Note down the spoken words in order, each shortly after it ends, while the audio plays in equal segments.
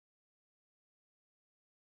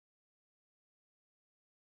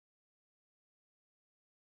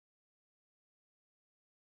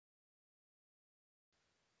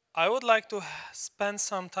I would like to spend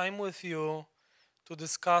some time with you to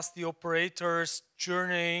discuss the operator's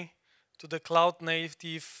journey to the cloud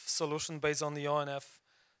native solution based on the ONF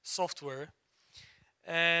software.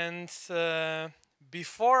 And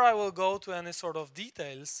before I will go to any sort of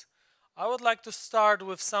details, I would like to start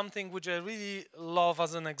with something which I really love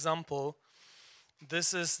as an example.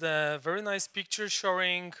 This is the very nice picture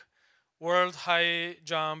showing world high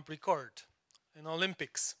jump record in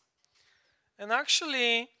Olympics. And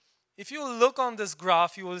actually, if you look on this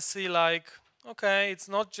graph, you will see like, okay, it's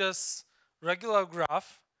not just regular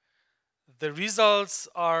graph. The results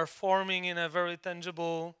are forming in a very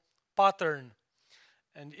tangible pattern.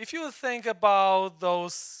 And if you think about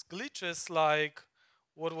those glitches, like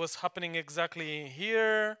what was happening exactly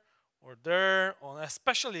here or there, or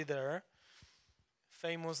especially there,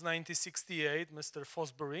 famous 1968, Mr.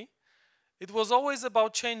 Fosbury, it was always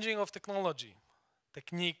about changing of technology,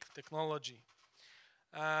 technology.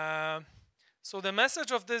 Uh, so the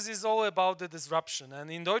message of this is all about the disruption.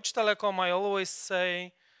 And in Deutsche Telekom, I always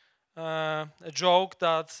say a joke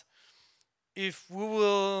that if we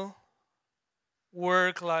will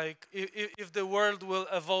work like, if the world will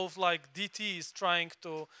evolve like DT is trying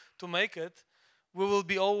to make it, we will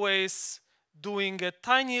be always doing a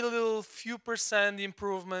tiny little few percent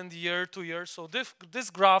improvement year to year. So this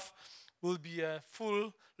graph will be a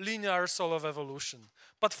full linear sort of evolution.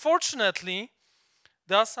 But fortunately,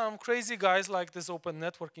 there are some crazy guys like this Open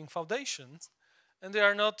Networking Foundations, and they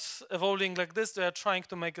are not evolving like this. They are trying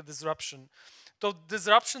to make a disruption. So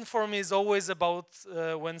disruption for me is always about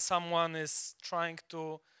when someone is trying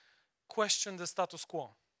to question the status quo.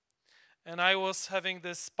 And I was having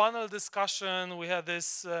this panel discussion. We had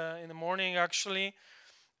this in the morning, actually.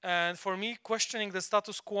 And for me, questioning the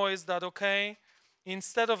status quo is that, okay,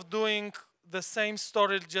 instead of doing the same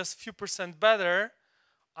story just few percent better,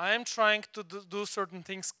 I am trying to do certain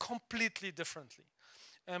things completely differently.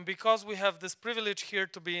 And because we have this privilege here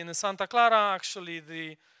to be in Santa Clara, actually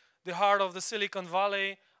the heart of the Silicon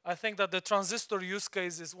Valley, I think that the transistor use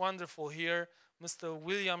case is wonderful here. Mr.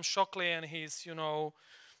 William Shockley and his,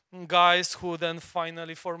 guys who then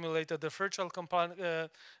finally formulated the Fairchild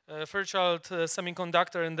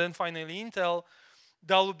semiconductor and then finally Intel.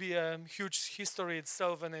 That will be a huge history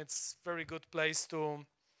itself, and it's very good place to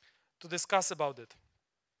discuss about it.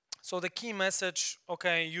 So the key message,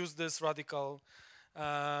 okay, use this radical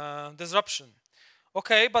disruption.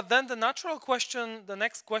 Okay, but then the natural question, the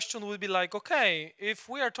next question will be like, okay, if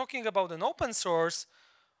we are talking about an open source,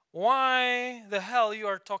 why the hell you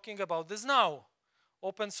are talking about this now?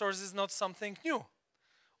 Open source is not something new.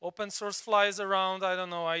 Open source flies around, I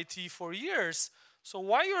don't know, IT for years. So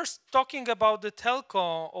why you're talking about the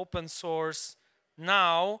telco open source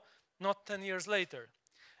now, not 10 years later?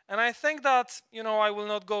 And I think that, I will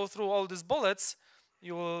not go through all these bullets.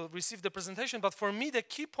 You will receive the presentation. But for me, the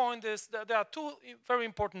key point is that there are two very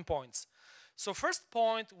important points. So first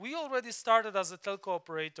point, we already started as a telco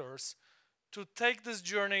operators to take this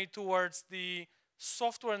journey towards the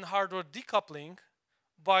software and hardware decoupling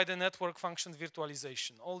by the network function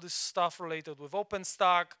virtualization. All this stuff related with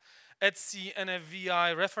OpenStack, ETSI,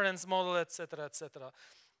 NFVI, reference model, etc., etc.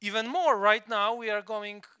 Even more, right now, we are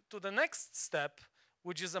going to the next step,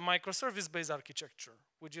 which is a microservice-based architecture,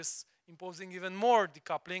 which is imposing even more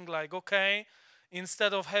decoupling, like, okay,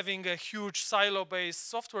 instead of having a huge silo-based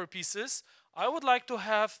software pieces, I would like to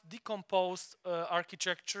have decomposed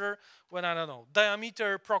architecture when, I don't know,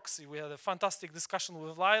 diameter proxy. We had a fantastic discussion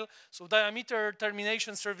with Lyle. So diameter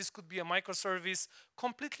termination service could be a microservice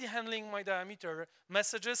completely handling my diameter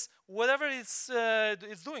messages, whatever it's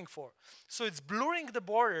doing for. So it's blurring the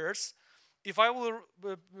borders. If I will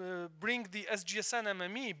bring the SGSN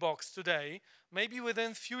MME box today, maybe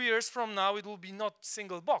within few years from now, it will be not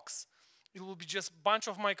single box. It will be just a bunch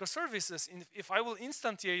of microservices. If I will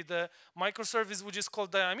instantiate the microservice which is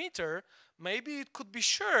called diameter, maybe it could be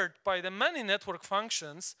shared by the many network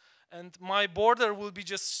functions, and my border will be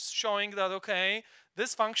just showing that, okay,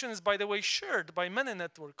 this function is, by the way, shared by many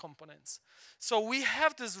network components. So we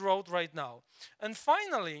have this road right now. And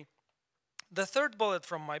finally, the third bullet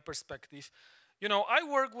from my perspective, I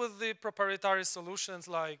work with the proprietary solutions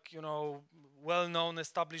like, well-known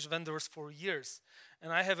established vendors for years.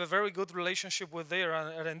 And I have a very good relationship with their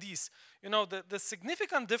R&Ds. The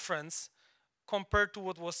significant difference compared to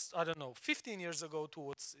what was, I don't know, 15 years ago to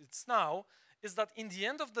what it's now, is that in the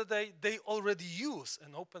end of the day, they already use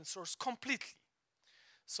an open source completely.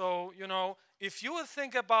 So, if you would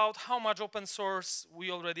think about how much open source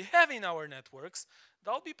we already have in our networks,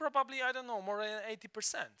 that'll be probably, I don't know, more than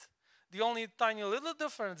 80%. The only tiny little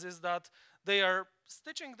difference is that they are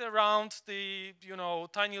stitching around the, you know,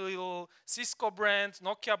 tiny little Cisco brand,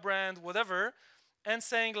 Nokia brand, whatever, and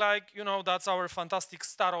saying like, you know, that's our fantastic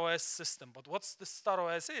StarOS system. But what's the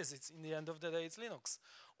StarOS is? It's, in the end of the day, it's Linux,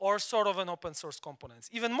 or sort of an open source components.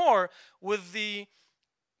 Even more with the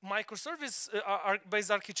microservice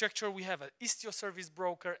based architecture, we have an Istio service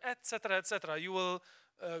broker, etc., etc. You will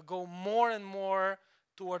go more and more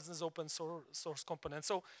towards this open source component.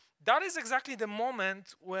 So that is exactly the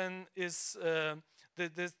moment when this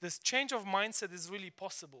change of mindset is really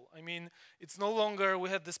possible. I mean, it's no longer, we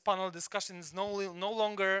had this panel discussion, it's no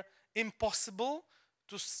longer impossible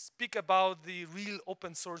to speak about the real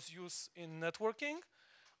open source use in networking.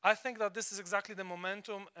 I think that this is exactly the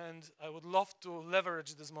momentum, and I would love to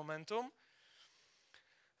leverage this momentum.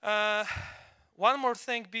 One more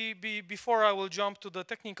thing before I will jump to the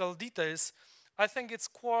technical details. I think it's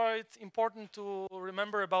quite important to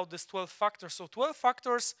remember about this 12 factors. So 12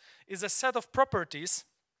 factors is a set of properties.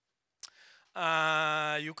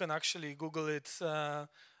 You can actually Google it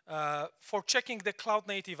for checking the cloud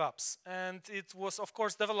native apps. And it was, of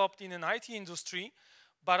course, developed in an IT industry,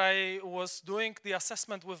 but I was doing the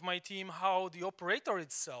assessment with my team how the operator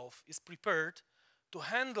itself is prepared to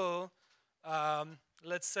handle,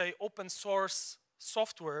 let's say, open source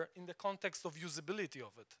software in the context of usability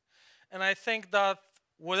of it. And I think that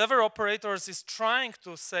whatever operators is trying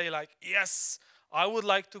to say like, yes, I would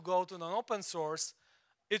like to go to non-open source,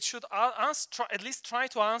 it should at least try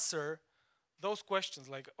to answer those questions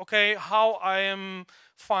like, okay, how I am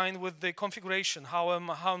fine with the configuration, how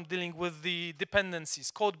I'm dealing with the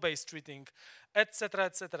dependencies, code-based treating, etc.,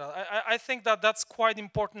 etc. I think that that's quite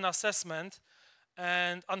important assessment,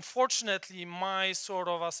 and unfortunately, my sort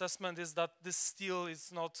of assessment is that this still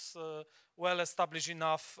is not well established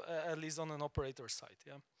enough, at least on an operator side.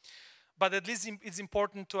 Yeah, but at least it's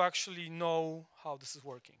important to actually know how this is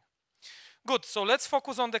working. Good, so let's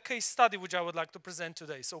focus on the case study which I would like to present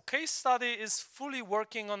today. So case study is fully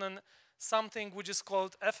working on something which is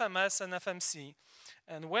called FMS and FMC.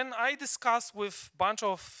 And when I discuss with a bunch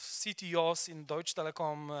of CTOs in Deutsche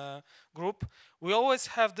Telekom group, we always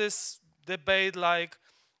have this debate like,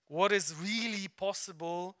 what is really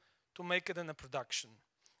possible to make it in a production?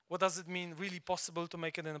 What does it mean really possible to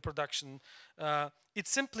make it in a production? It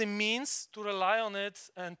simply means to rely on it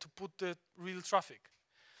and to put the real traffic.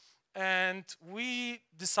 And we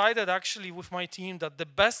decided actually with my team that the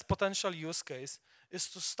best potential use case is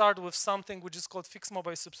to start with something which is called fixed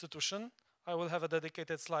mobile substitution. I will have a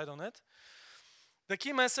dedicated slide on it. The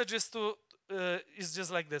key message is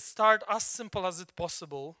just like this: start as simple as it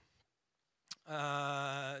possible,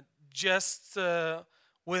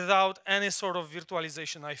 without any sort of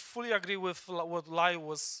virtualization. I fully agree with what Lai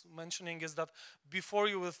was mentioning, is that before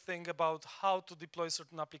you will think about how to deploy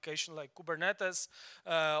certain application like Kubernetes,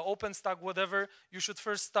 OpenStack, whatever, you should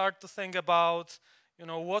first start to think about, you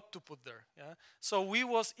know, what to put there. Yeah. So we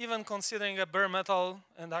was even considering a bare metal,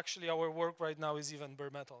 and actually our work right now is even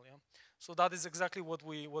bare metal. Yeah. So that is exactly what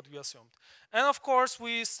we assumed. And of course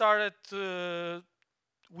we started.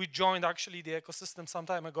 We joined actually the ecosystem some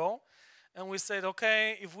time ago. And we said,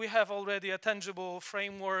 okay, if we have already a tangible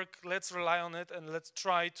framework, let's rely on it, and let's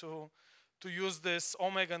try to use this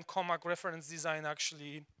Omega and Comac reference design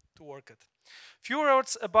actually to work it. Few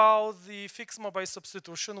words about the fixed mobile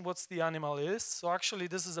substitution, what the animal is. So actually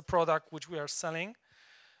this is a product which we are selling.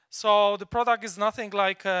 So the product is nothing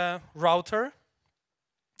like a router.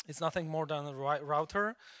 It's nothing more than a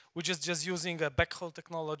router, which is just using a backhaul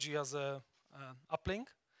technology as a uplink.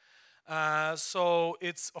 So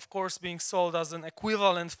it's, of course, being sold as an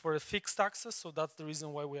equivalent for a fixed access. So that's the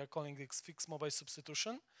reason why we are calling it fixed mobile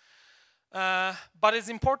substitution. But it's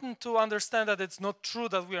important to understand that it's not true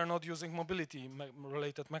that we are not using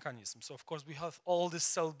mobility-related mechanisms. So, of course, we have all this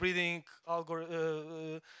self-breeding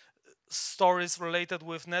stories related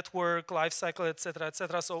with network, lifecycle, etc.,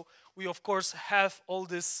 etc. So we, of course, have all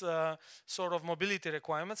this sort of mobility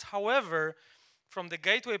requirements. However, from the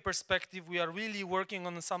gateway perspective, we are really working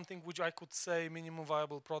on something which I could say minimum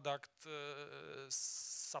viable product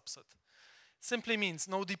subset. Simply means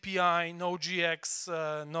no DPI, no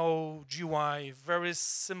GX, no GY, very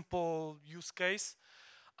simple use case.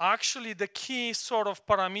 Actually, the key sort of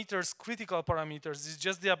parameters, critical parameters, is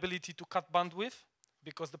just the ability to cut bandwidth,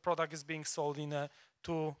 because the product is being sold in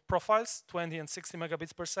two profiles, 20 and 60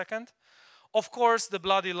 megabits per second. Of course, the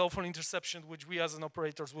bloody lawful interception, which we as an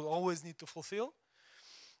operators will always need to fulfill.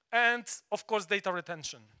 And of course, data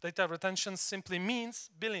retention. Data retention simply means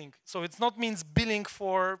billing. So it's not means billing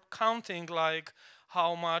for counting like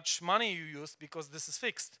how much money you used, because this is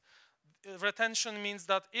fixed. Retention means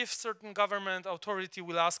that if certain government authority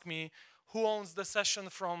will ask me who owns the session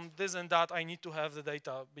from this and that, I need to have the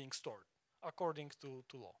data being stored according to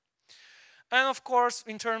law. And of course,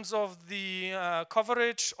 in terms of the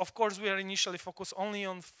coverage, of course, we are initially focused only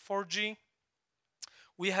on 4G.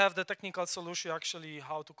 We have the technical solution actually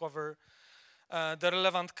how to cover the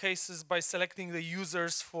relevant cases by selecting the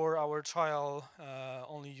users for our trial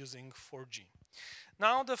only using 4G.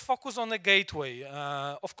 Now the focus on the gateway.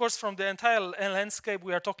 Of course, from the entire landscape,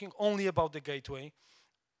 we are talking only about the gateway.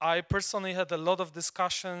 I personally had a lot of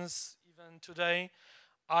discussions even today.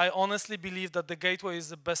 I honestly believe that the gateway is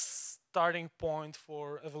the best starting point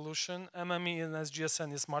for evolution. MME and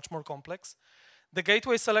SGSN is much more complex. The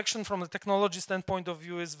gateway selection from the technology standpoint of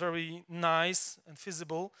view is very nice and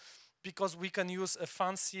feasible because we can use a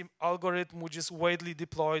fancy algorithm which is widely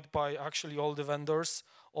deployed by actually all the vendors,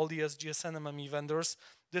 all the SGSN MME vendors.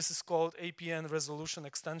 This is called APN resolution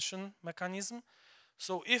extension mechanism.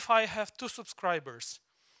 So if I have two subscribers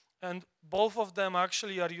and both of them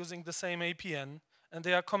actually are using the same APN and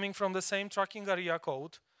they are coming from the same tracking area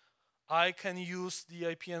code, I can use the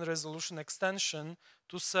APN resolution extension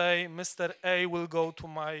to say Mr. A will go to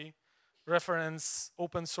my reference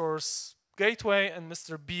open source gateway and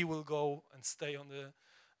Mr. B will go and stay on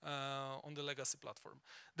the legacy platform.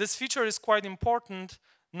 This feature is quite important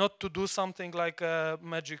not to do something like a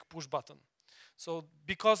magic push button. So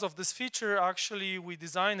because of this feature, actually we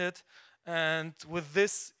designed it, and with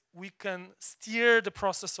this we can steer the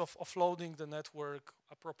process of offloading the network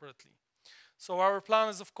appropriately. So our plan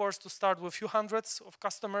is, of course, to start with a few hundreds of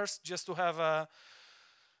customers just to have a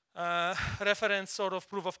reference sort of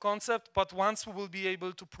proof of concept. But once we will be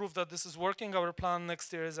able to prove that this is working, our plan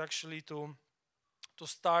next year is actually to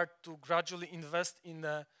start to gradually invest in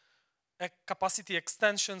the capacity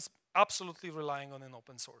extensions, absolutely relying on an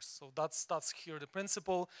open source. So that's here the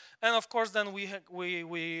principle. And of course, then we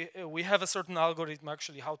have a certain algorithm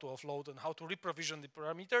actually how to offload and how to reprovision the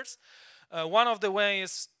parameters. One of the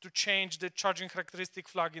ways to change the charging characteristic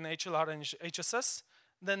flag in HLR and HSS.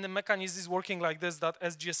 Then the mechanism is working like this, that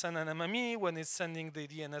SGSN and MME, when it's sending the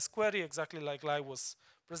DNS query, exactly like Lai was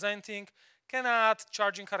presenting, can add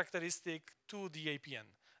charging characteristic to the APN.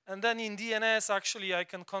 And then in DNS, actually, I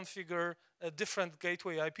can configure a different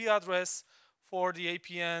gateway IP address for the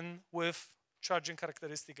APN with charging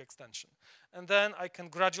characteristic extension. And then I can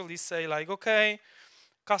gradually say like, okay,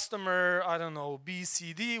 customer, I don't know, B,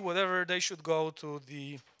 C, D, whatever, they should go to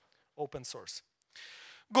the open source.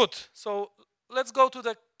 Good, so let's go to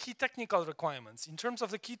the key technical requirements. In terms of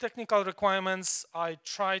the key technical requirements, I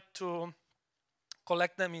tried to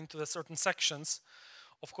collect them into the certain sections.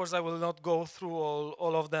 Of course, I will not go through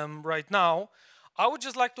all of them right now. I would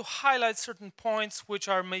just like to highlight certain points which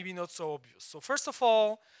are maybe not so obvious. So first of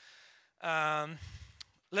all,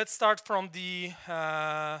 let's start from the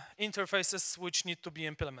interfaces which need to be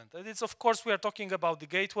implemented. It's, of course, we are talking about the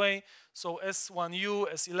gateway. So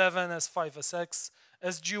S1U, S11, S5SX,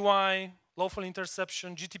 SGY, lawful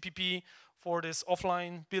interception, GTPP for this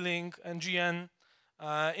offline billing, and GN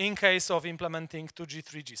in case of implementing 2G,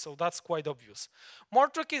 3G. So that's quite obvious. More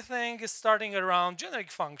tricky thing is starting around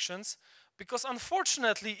generic functions, because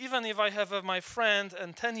unfortunately, even if I have my friend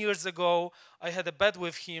and 10 years ago I had a bet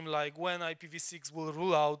with him like when IPv6 will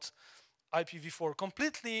rule out IPv4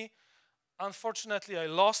 completely, unfortunately I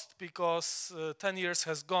lost because 10 years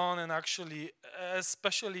has gone, and actually,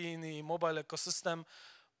 especially in the mobile ecosystem,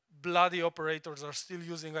 bloody operators are still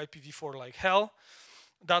using IPv4 like hell.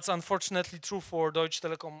 That's unfortunately true for Deutsche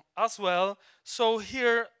Telekom as well. So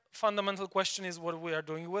here, fundamental question is what we are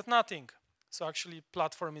doing with NATing. So actually,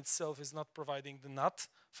 platform itself is not providing the NAT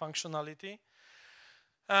functionality.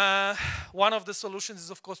 One of the solutions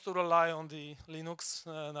is, of course, to rely on the Linux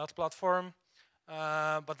NAT platform,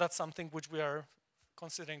 but that's something which we are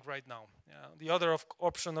considering right now. The other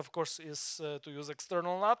option, of course, is to use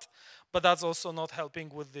external NAT, but that's also not helping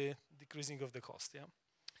with the decreasing of the cost.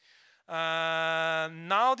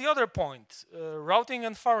 Now the other point, routing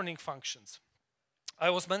and forwarding functions. I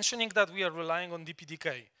was mentioning that we are relying on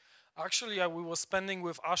DPDK. Actually, we were spending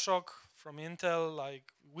with Ashok from Intel like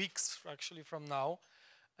weeks actually from now,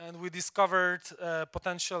 and we discovered a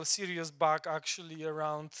potential serious bug actually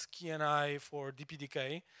around KNI for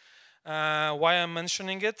DPDK. Why I'm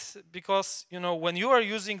mentioning it? Because when you are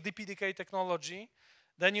using DPDK technology,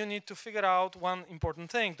 then you need to figure out one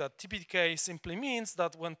important thing, that DPDK simply means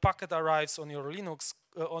that when packet arrives on your Linux,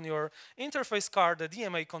 on your interface card, the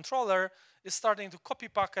DMA controller is starting to copy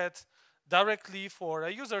packet directly for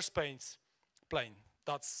a user space plane.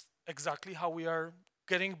 That's exactly how we are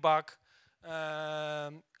getting back,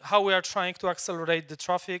 how we are trying to accelerate the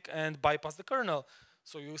traffic and bypass the kernel.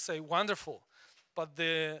 So you say, wonderful. But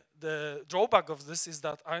the drawback of this is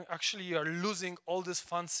that actually you are losing all these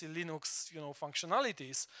fancy Linux,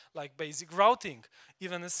 functionalities like basic routing,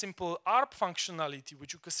 even a simple ARP functionality,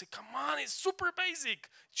 which you could say, come on, it's super basic.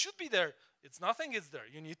 It should be there. It's nothing. It's there.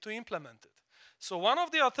 You need to implement it. So one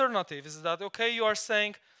of the alternatives is that, okay, you are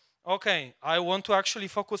saying, okay, I want to actually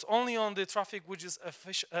focus only on the traffic which is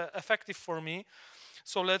effective for me.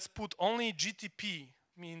 So let's put only GTP,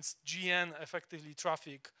 means GN effectively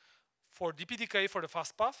traffic, for DPDK for the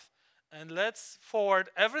fast path, and let's forward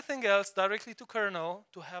everything else directly to kernel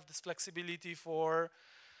to have this flexibility for,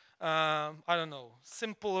 I don't know,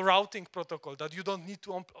 simple routing protocol that you don't need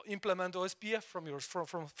to implement OSPF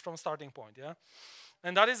from starting point, yeah?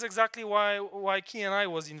 And that is exactly why KNI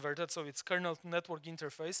was inverted, so it's kernel to network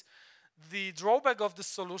interface. The drawback of this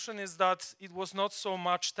solution is that it was not so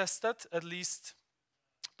much tested, at least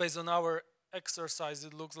based on our exercise.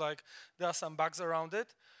 It looks like there are some bugs around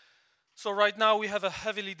it. So right now we have a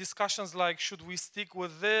heavily discussions like, should we stick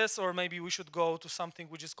with this, or maybe we should go to something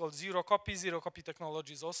which is called zero copy. Zero copy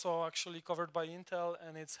technology is also actually covered by Intel,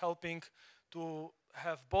 and it's helping to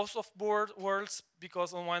have both of worlds,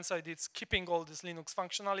 because on one side it's keeping all these Linux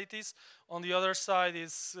functionalities, on the other side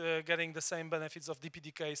is getting the same benefits of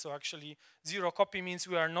DPDK. So actually zero copy means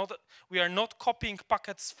we are not copying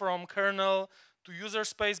packets from kernel to user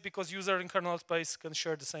space, because user and kernel space can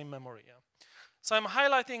share the same memory. Yeah? So I'm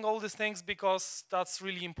highlighting all these things because that's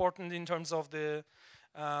really important in terms of the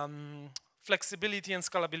flexibility and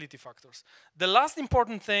scalability factors. The last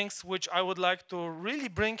important things which I would like to really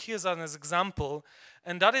bring here as an example,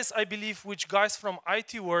 and that is, I believe, which guys from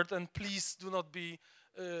IT world, and please do not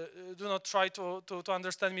try to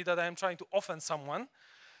understand me that I am trying to offend someone.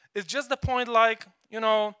 It's just the point, like,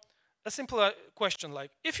 a simple question, like,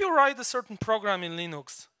 if you write a certain program in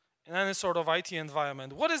Linux, in any sort of IT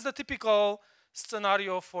environment, what is the typical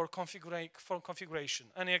scenario for configuration?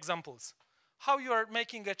 Any examples? How you are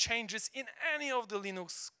making changes in any of the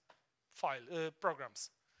Linux programs?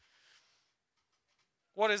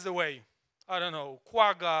 What is the way? I don't know,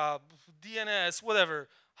 Quagga, DNS, whatever.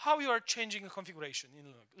 How you are changing a configuration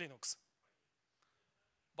in Linux?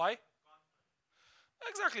 By?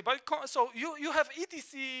 Exactly. So you have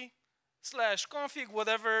etc/config,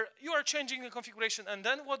 whatever. You are changing the configuration, and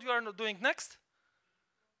then what you are doing next?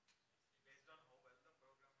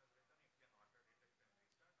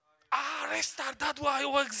 Restart. That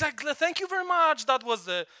was exactly. Thank you very much. That was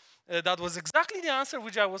exactly the answer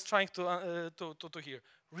which I was trying to hear.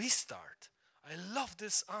 Restart. I love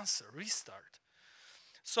this answer. Restart.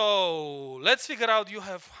 So let's figure out. You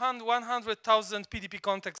have 100,000 PDP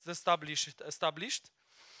contexts established.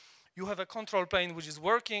 You have a control plane which is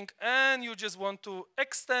working, and you just want to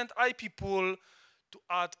extend IP pool to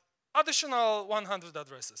add additional 100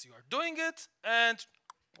 addresses. You are doing it, and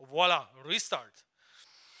voila, restart.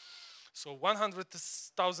 So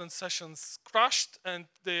 100,000 sessions crashed, and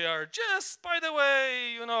they are just, by the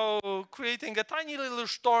way, creating a tiny little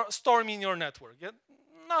storm in your network. Yeah?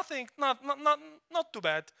 Nothing, not too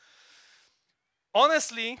bad.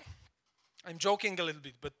 Honestly, I'm joking a little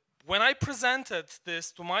bit, but when I presented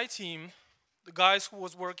this to my team, the guys who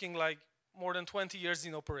was working like more than 20 years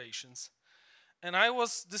in operations, and I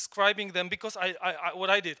was describing them, because what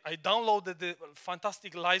I did, I downloaded the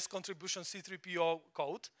fantastic Lice contribution C3PO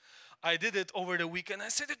code. I did it over the weekend. I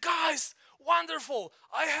said, guys, wonderful.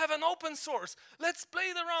 I have an open source. Let's play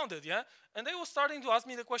it around it, yeah? And they were starting to ask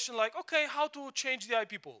me the question like, okay, how to change the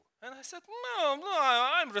IP pool? And I said, no,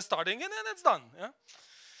 I'm restarting, and then it's done, yeah?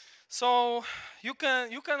 So you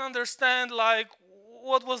can understand like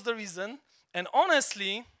what was the reason. And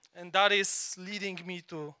honestly, and that is leading me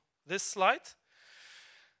to this slide,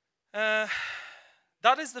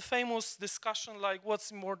 that is the famous discussion like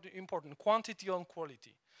what's more important, quantity or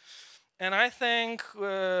quality. And I think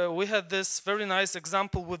we had this very nice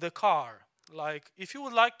example with the car. Like, if you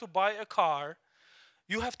would like to buy a car,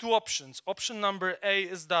 you have two options. Option number A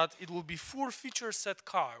is that it will be full feature set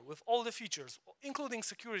car with all the features, including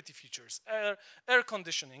security features, air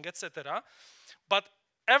conditioning, etc. But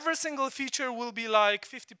every single feature will be like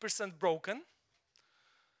 50% broken.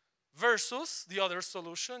 Versus the other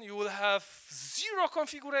solution, you will have zero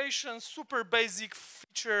configuration, super basic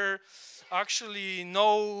feature, actually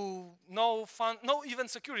no even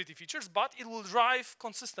security features, but it will drive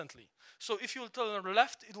consistently. So if you turn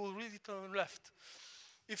left, it will really turn left.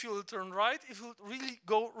 If you will turn right, it will really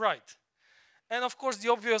go right. And of course, the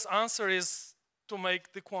obvious answer is to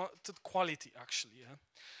make the quality, actually. Yeah?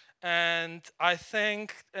 And I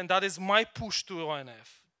think, and that is my push to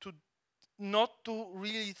ONF, not to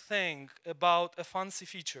really think about fancy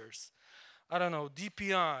features, I don't know,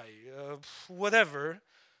 DPI, whatever,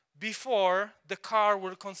 before the car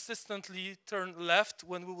will consistently turn left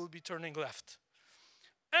when we will be turning left,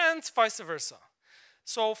 and vice versa.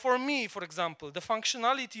 So for me, for example, the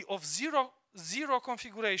functionality of zero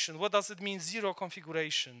configuration, what does it mean, zero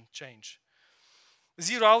configuration change?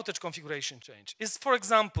 Zero outage configuration change is, for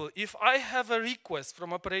example, if I have a request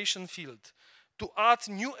from operation field to add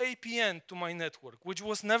new APN to my network, which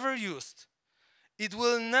was never used, it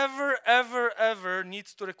will never, ever, ever need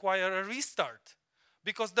to require a restart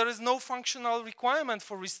because there is no functional requirement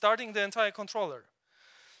for restarting the entire controller.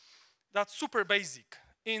 That's super basic.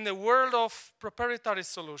 In the world of proprietary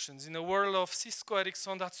solutions, in the world of Cisco,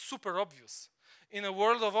 Ericsson, that's super obvious. In a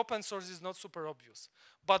world of open source, it's not super obvious.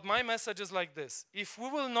 But my message is like this. If we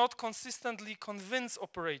will not consistently convince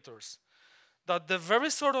operators that the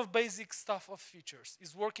very sort of basic stuff of features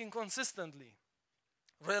is working consistently,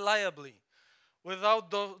 reliably,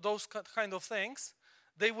 without those kind of things,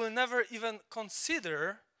 they will never even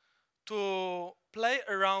consider to play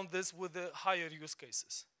around this with the higher use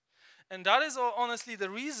cases. And that is honestly the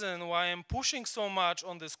reason why I'm pushing so much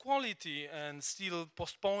on this quality and still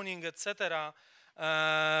postponing, etc.,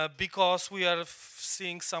 because we are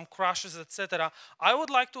seeing some crashes, etc. I would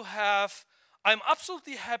like to have, I'm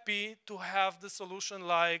absolutely happy to have the solution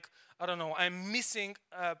like, I don't know, I'm missing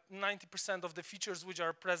 90% of the features which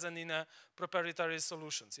are present in proprietary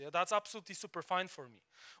solutions. Yeah, that's absolutely super fine for me.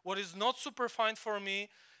 What is not super fine for me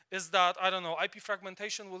is that, I don't know, IP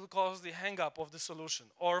fragmentation will cause the hang-up of the solution.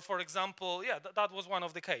 Or, for example, yeah, that was one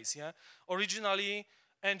of the case, yeah? Originally,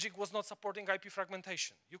 NGIG was not supporting IP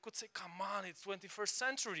fragmentation. You could say, come on, it's 21st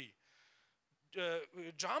century.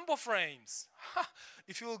 Jumbo frames.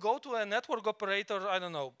 If you will go to a network operator, I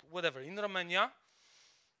don't know, whatever, in Romania,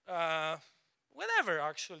 whatever,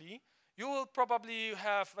 actually, you will probably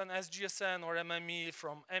have an SGSN or MME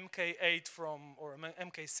from MK8 from, or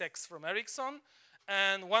MK6 from Ericsson,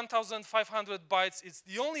 and 1,500 bytes is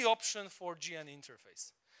the only option for GN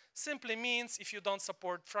interface. Simply means if you don't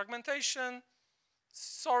support fragmentation,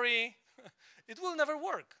 sorry, it will never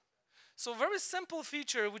work. So very simple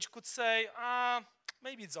feature which could say,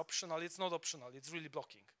 maybe it's optional, it's not optional, it's really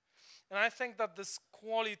blocking. And I think that this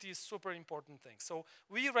quality is super important thing. So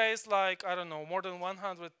we raised like, I don't know, more than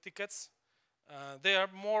 100 tickets. They are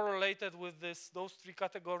more related with those three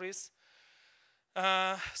categories.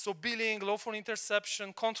 So billing, lawful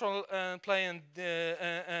interception, control plane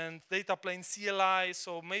and data plane CLI.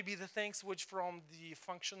 So maybe the things which from the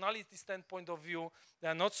functionality standpoint of view, they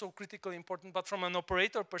are not so critically important, but from an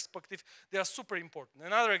operator perspective, they are super important.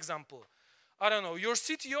 Another example, I don't know, your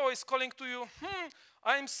CTO is calling to you,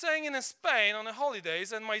 I'm staying in Spain on the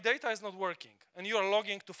holidays and my data is not working. And you are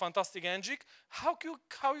logging to Fantastic NGIG. How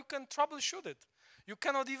you can troubleshoot it? You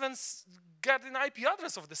cannot even get an IP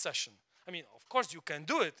address of the session. I mean, of course you can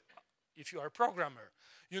do it if you are a programmer.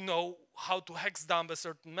 You know how to hex dump a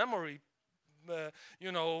certain memory,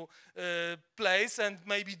 place and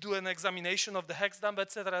maybe do an examination of the hex dump,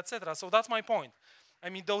 etc., etc. So that's my point. I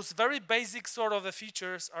mean, those very basic sort of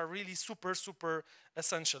features are really super, super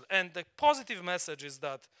essential. And the positive message is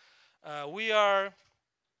that we are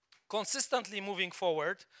consistently moving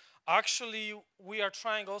forward. Actually, we are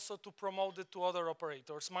trying also to promote it to other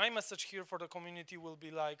operators. My message here for the community will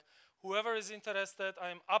be like, whoever is interested,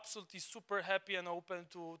 I'm absolutely super happy and open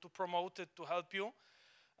to promote it, to help you.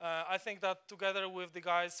 I think that together with the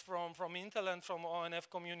guys from Intel and from ONF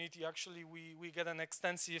community, actually we get an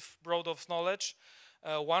extensive broad of knowledge.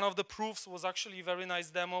 One of the proofs was actually a very nice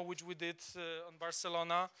demo which we did in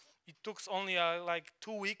Barcelona. It took only like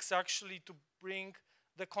 2 weeks actually to bring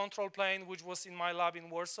the control plane which was in my lab in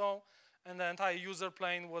Warsaw, and the entire user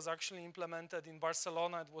plane was actually implemented in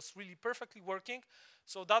Barcelona. It was really perfectly working.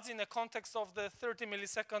 So that's in the context of the 30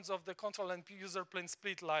 milliseconds of the control and user plane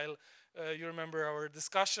split, Lyle. You remember our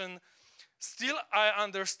discussion. Still, I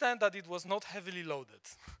understand that it was not heavily loaded,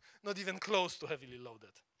 not even close to heavily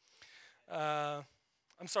loaded.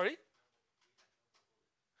 I'm sorry?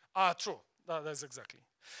 True, that's exactly.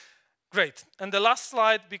 Great, and the last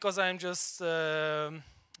slide, because I'm just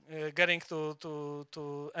getting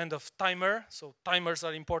to end of timer. So timers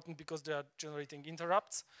are important because they are generating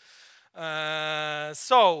interrupts.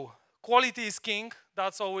 So quality is king.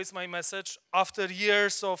 That's always my message. After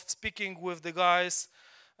years of speaking with the guys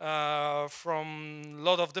from a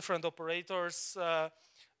lot of different operators,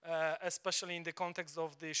 especially in the context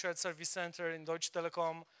of the shared service center in Deutsche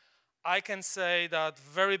Telekom, I can say that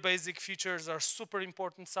very basic features are super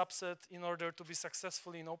important subset in order to be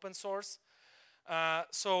successful in open source.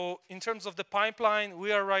 So in terms of the pipeline,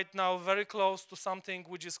 we are right now very close to something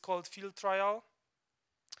which is called field trial.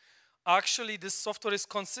 Actually, this software is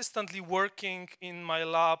consistently working in my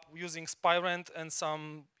lab using Spirent and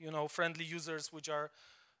some, friendly users, which are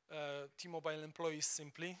T-Mobile employees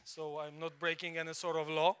simply. So I'm not breaking any sort of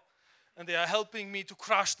law. And they are helping me to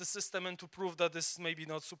crash the system and to prove that this is maybe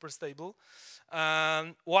not super stable.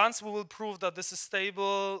 Once we will prove that this is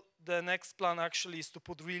stable, the next plan actually is to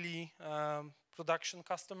put really production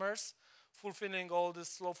customers, fulfilling all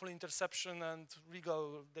this lawful interception and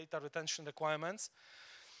legal data retention requirements.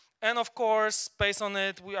 And of course, based on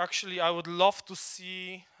it, I would love to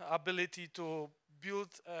see ability to build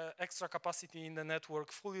extra capacity in the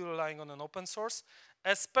network, fully relying on an open source.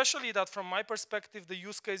 Especially that from my perspective, the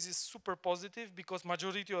use case is super positive because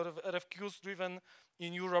majority of RFQs driven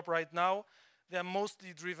in Europe right now, they are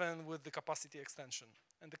mostly driven with the capacity extension.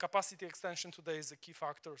 And the capacity extension today is a key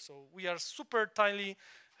factor. So we are super tightly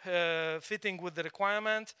fitting with the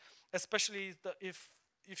requirement, especially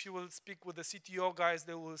if you will speak with the CTO guys,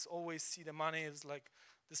 they will always see the money. It's like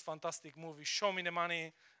this fantastic movie, Show Me the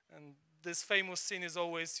Money. And this famous scene is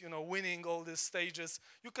always, winning all these stages.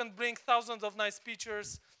 You can bring thousands of nice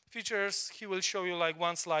features. He will show you like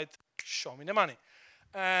one slide, show me the money.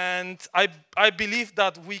 And I believe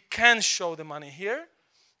that we can show the money here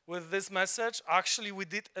with this message. Actually, we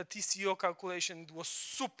did a TCO calculation. It was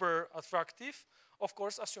super attractive. Of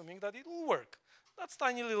course, assuming that it will work. That's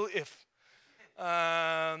tiny little if.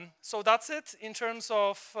 So that's it in terms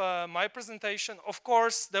of my presentation. Of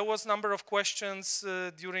course, there was a number of questions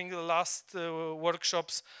during the last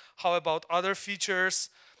workshops. How about other features?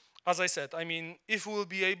 As I said, I mean, if we'll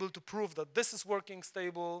be able to prove that this is working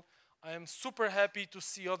stable, I am super happy to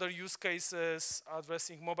see other use cases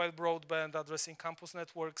addressing mobile broadband, addressing campus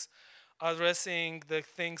networks, addressing the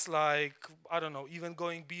things like, I don't know, even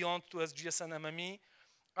going beyond to SGS and MME.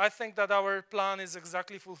 I think that our plan is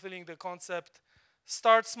exactly fulfilling the concept.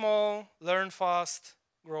 Start small, learn fast,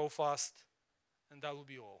 grow fast, and that will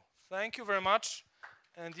be all. Thank you very much.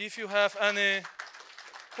 And if you have any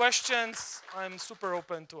questions, I'm super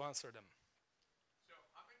open to answer them. So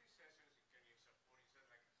how many sessions can you support? You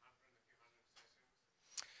said like 100, a few hundred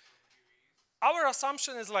sessions for UEs? Our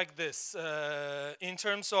assumption is like this in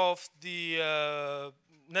terms of the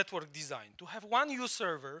network design. To have one U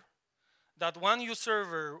server, that one U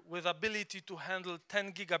server with ability to handle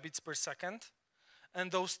 10 gigabits per second, and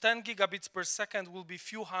those 10 gigabits per second will be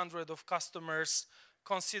few hundred of customers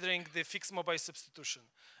considering the fixed mobile substitution.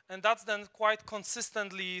 And that's then quite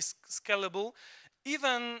consistently scalable,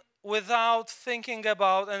 even without thinking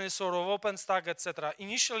about any sort of OpenStack, etc.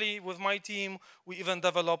 Initially, with my team, we even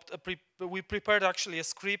developed, we prepared actually a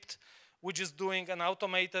script which is doing an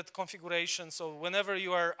automated configuration. So whenever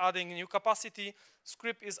you are adding new capacity,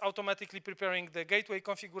 script is automatically preparing the gateway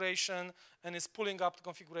configuration and is pulling up the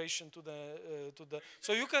configuration to the.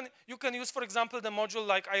 So you can use, for example, the module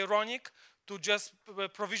like Ironic to just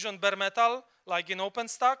provision bare metal like in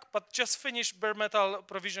OpenStack, but just finish bare metal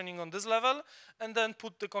provisioning on this level and then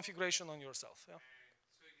put the configuration on yourself. Yeah.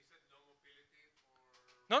 So you said no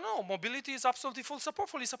mobility for. No, mobility is absolutely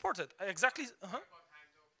fully supported. Exactly.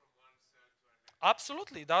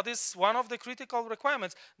 Absolutely, that is one of the critical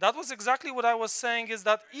requirements. That was exactly what I was saying. Is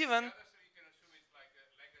that even? So you can assume it's like a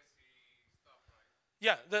legacy stuff,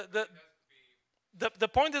 right?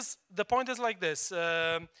 Yeah. The point is like this.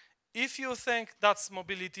 If you think that's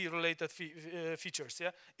mobility-related features,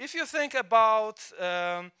 yeah. If you think about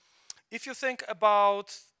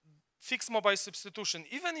fixed mobile substitution,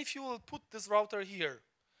 even if you will put this router here,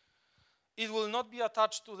 it will not be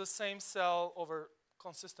attached to the same cell over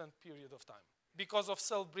consistent period of time, because of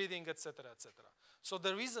self-breathing, etc., etc. So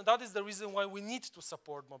that is the reason why we need to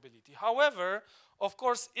support mobility. However, of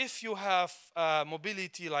course, if you have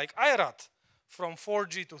mobility like IRAT from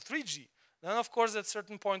 4G to 3G, then of course at a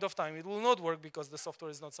certain point of time it will not work because the software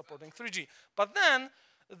is not supporting 3G. But then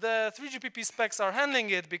the 3GPP specs are handling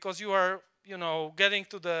it because you are getting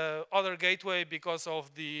to the other gateway because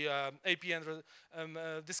of the APN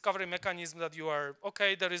discovery mechanism that you are,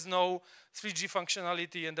 okay, there is no 3G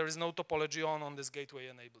functionality and there is no topology on this gateway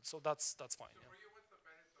enabled. So that's fine. So for you, what's the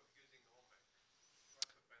benefit of using OMEC? What's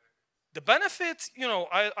the benefit? The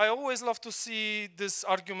benefit, I always love to see this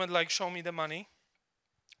argument like show me the money.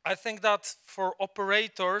 I think that for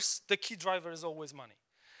operators, the key driver is always money.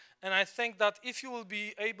 And I think that if you will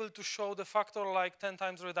be able to show the factor like 10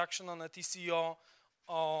 times reduction on a TCO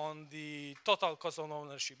on the total cost of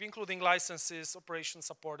ownership, including licenses, operation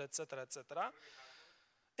support, etc.,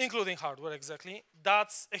 including hardware, exactly,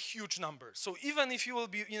 that's a huge number. So even if you will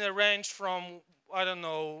be in a range from, I don't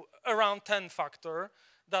know, around 10 factor,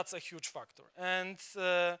 that's a huge factor. And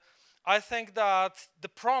I think that the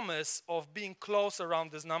promise of being close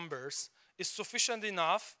around these numbers is sufficient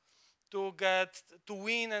enough to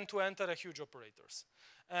win and to enter a huge operators.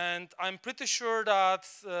 And I'm pretty sure that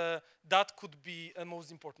that could be a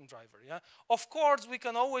most important driver. Yeah. Of course, we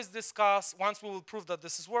can always discuss once we will prove that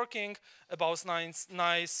this is working about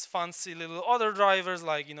nice, fancy little other drivers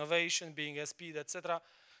like innovation, being a speed, etc.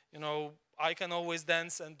 You know, I can always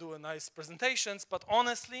dance and do a nice presentations. But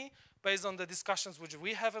honestly, based on the discussions which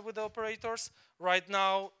we have with the operators right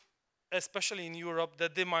now, especially in Europe, the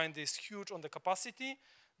demand is huge on the capacity.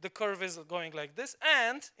 The curve is going like this,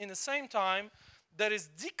 and in the same time, there is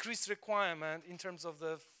decreased requirement in terms of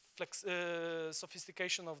the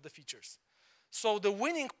sophistication of the features. So the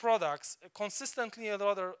winning products consistently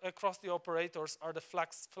across the operators are the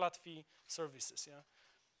flat fee services. Yeah,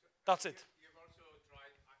 that's it. You've also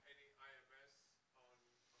tried any IMS on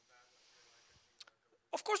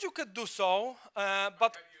that? Of course, you could do so,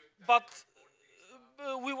 but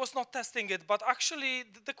we was not testing it. But actually,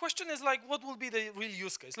 the question is like, what will be the real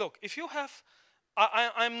use case? Look, if you have,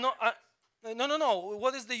 I'm not. No.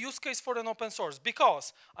 What is the use case for an open source?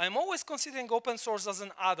 Because I'm always considering open source as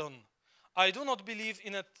an add-on. I do not believe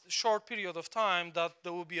in a short period of time that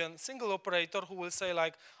there will be a single operator who will say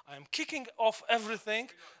like, I'm kicking off everything,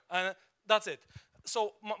 and that's it.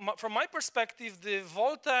 So from my perspective, the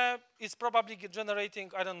Volte is probably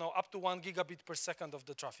generating, I don't know, up to 1 gigabit per second of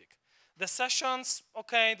the traffic. The sessions,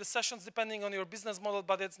 okay, the sessions depending on your business model,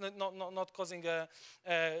 but it's not causing a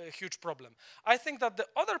huge problem. I think that the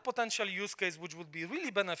other potential use case which would be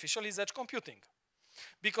really beneficial is edge computing.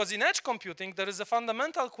 Because in edge computing, there is a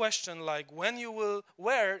fundamental question like where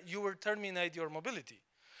you will terminate your mobility.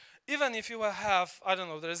 Even if you will have, I don't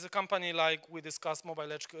know, there is a company like we discussed,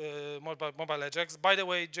 Mobile Edge X. By the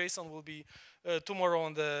way, Jason will be tomorrow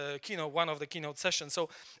on the keynote, one of the keynote sessions. So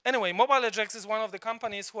anyway, Mobile Edge X is one of the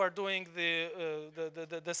companies who are doing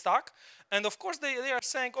the stack. And of course, they are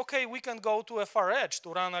saying, okay, we can go to a far edge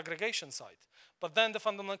to run aggregation side. But then the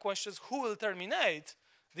fundamental question is who will terminate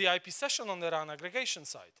the IP session on the run aggregation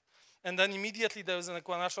side? And then immediately there is an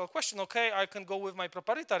natural question, okay, I can go with my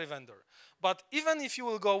proprietary vendor. But even if you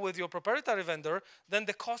will go with your proprietary vendor, then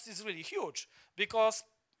the cost is really huge. Because,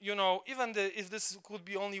 you know, even if this could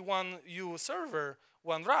be only one U server,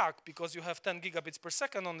 one rack, because you have 10 gigabits per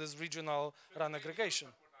second on this regional run aggregation.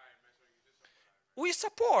 We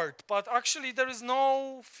support, but actually there is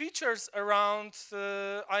no features around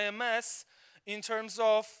IMS in terms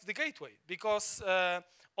of the gateway. Because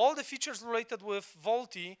all the features related with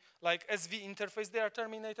VoLTE, like SV interface, they are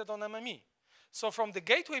terminated on MME. So from the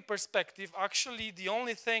gateway perspective, actually the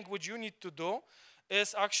only thing which you need to do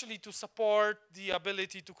is actually to support the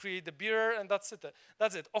ability to create the bearer, and that's it.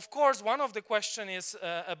 That's it. Of course, one of the questions is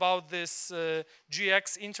about this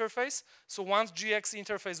GX interface. So once GX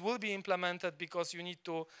interface will be implemented, because you need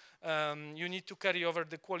to carry over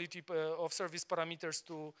the quality of service parameters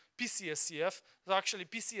to PCSCF. So actually,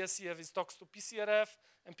 PCSCF talks to PCRF,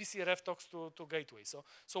 and PCRF talks to gateway.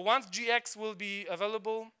 So once GX will be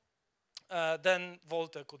available, then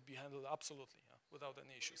Volte could be handled absolutely, yeah, without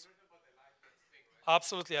any issues.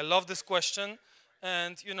 Absolutely, I love this question,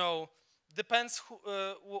 and you know, depends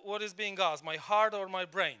what is being asked, my heart or my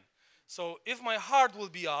brain. So if my heart will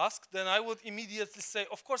be asked, then I would immediately say,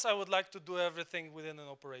 of course, I would like to do everything within an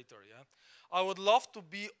operator. Yeah, I would love to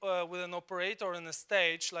be with an operator in a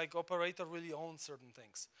stage like operator really owns certain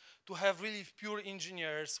things, to have really pure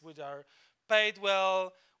engineers which are paid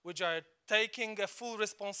well, which are taking a full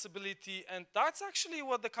responsibility, and that's actually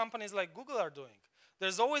what the companies like Google are doing.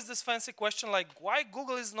 There's always this fancy question like, why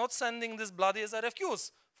Google is not sending these bloody SRFQs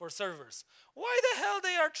for servers? Why the hell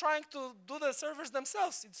they are trying to do the servers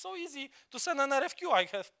themselves? It's so easy to send an RFQ. I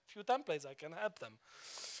have a few templates, I can help them.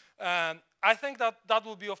 I think that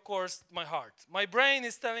will be, of course, my heart. My brain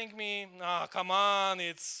is telling me, come on,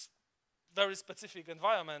 it's very specific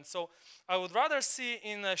environment. So I would rather see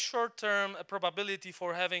in a short term a probability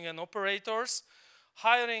for having an operators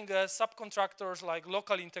hiring subcontractors like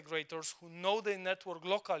local integrators who know the network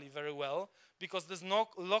locally very well, because there's no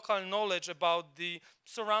local knowledge about the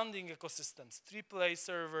surrounding ecosystems, AAA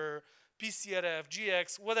server, PCRF,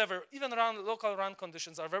 GX, whatever, even local run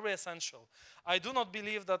conditions are very essential. I do not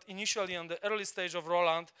believe that initially on the early stage of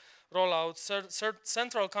rollout,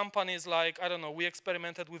 central companies like, I don't know, we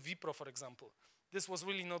experimented with Vipro, for example. This was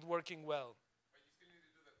really not working well.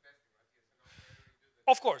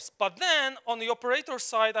 Of course, but then on the operator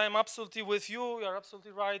side, I'm absolutely with you. You're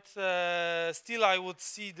absolutely right. Still, I would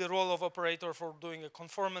see the role of operator for doing a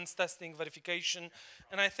conformance testing, verification,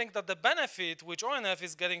 and I think that the benefit which ONF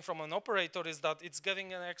is getting from an operator is that it's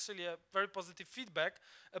getting actually a very positive feedback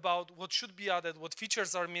about what should be added, what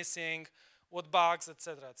features are missing, what bugs,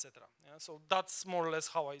 etc., etc. Yeah? So that's more or less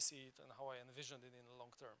how I see it and how I envisioned it in the long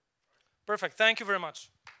term. Perfect. Thank you very much.